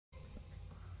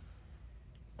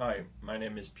Hi, my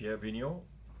name is Pierre Veniot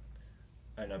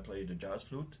and I play the jazz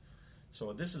flute.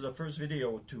 So this is the first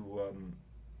video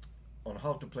on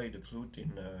how to play the flute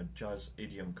in a jazz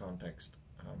idiom context.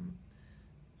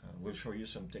 We'll show you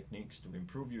some techniques to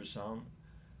improve your sound,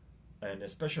 and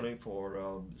especially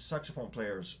for saxophone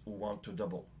players who want to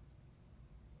double.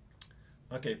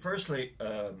 Okay, firstly,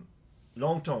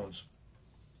 long tones.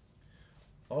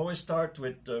 Always start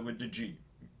with the G,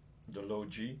 the low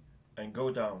G, and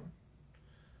go down.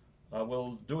 I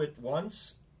will do it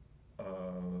once,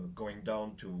 going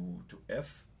down to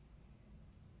F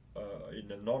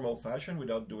in a normal fashion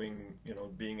without doing,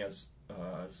 being as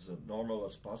normal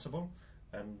as possible.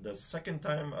 And the second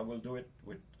time I will do it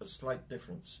with a slight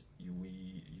difference.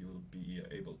 You'll be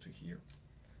able to hear.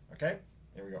 Okay,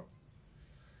 here we go.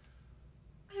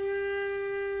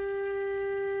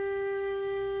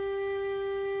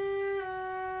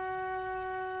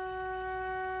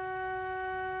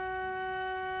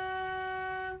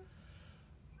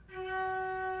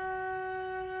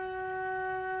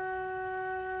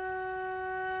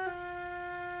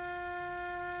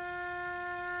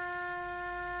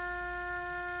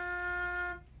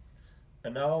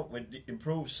 And now with the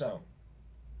improved sound.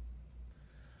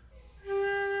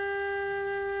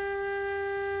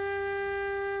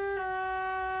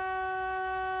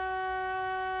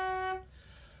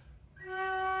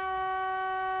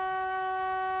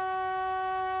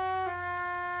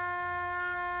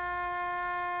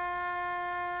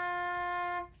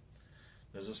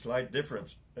 There's a slight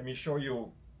difference. Let me show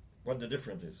you what the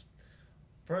difference is.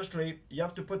 Firstly, you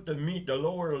have to put the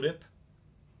lower lip,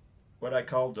 what I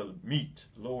call the meat,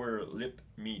 lower lip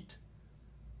meat,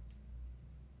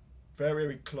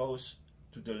 very close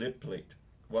to the lip plate.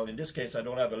 Well, in this case I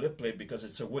don't have a lip plate because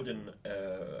it's a wooden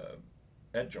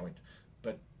head joint,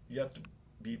 but you have to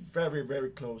be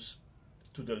very close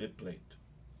to the lip plate.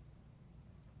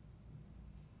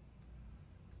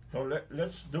 So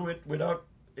let's do it without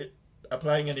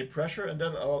applying any pressure, and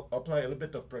then I'll apply a little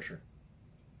bit of pressure.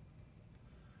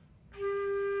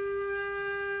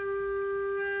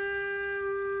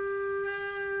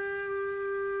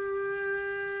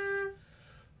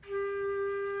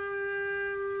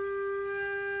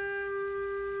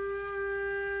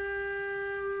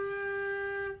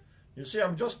 You see,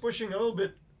 I'm just pushing a little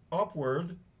bit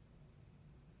upward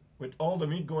with all the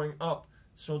meat going up,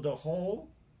 so the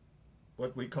hole,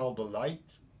 what we call the light,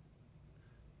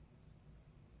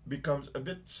 becomes a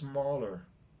bit smaller,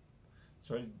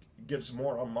 so it gives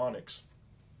more harmonics.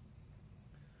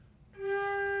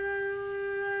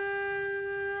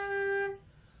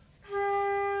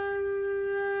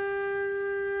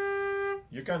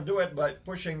 You can do it by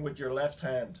pushing with your left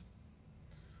hand.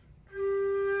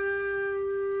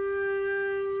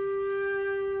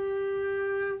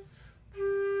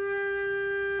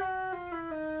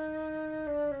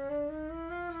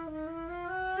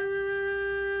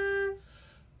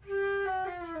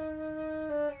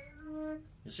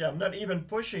 You see, I'm not even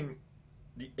pushing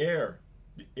the air.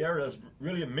 The air is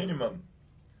really a minimum.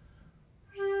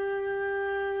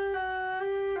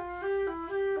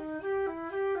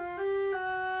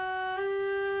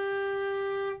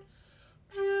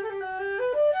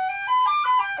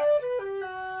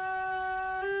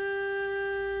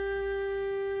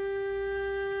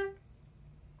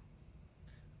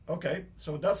 Okay,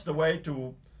 so that's the way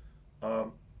to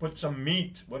put some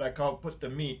meat, what I call put the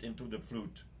meat into the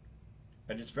flute.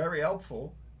 And it's very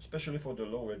helpful, especially for the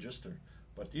low register.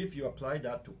 But if you apply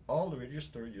that to all the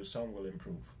register, your sound will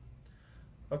improve.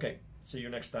 Okay, see you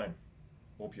next time.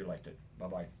 Hope you liked it.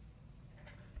 Bye-bye.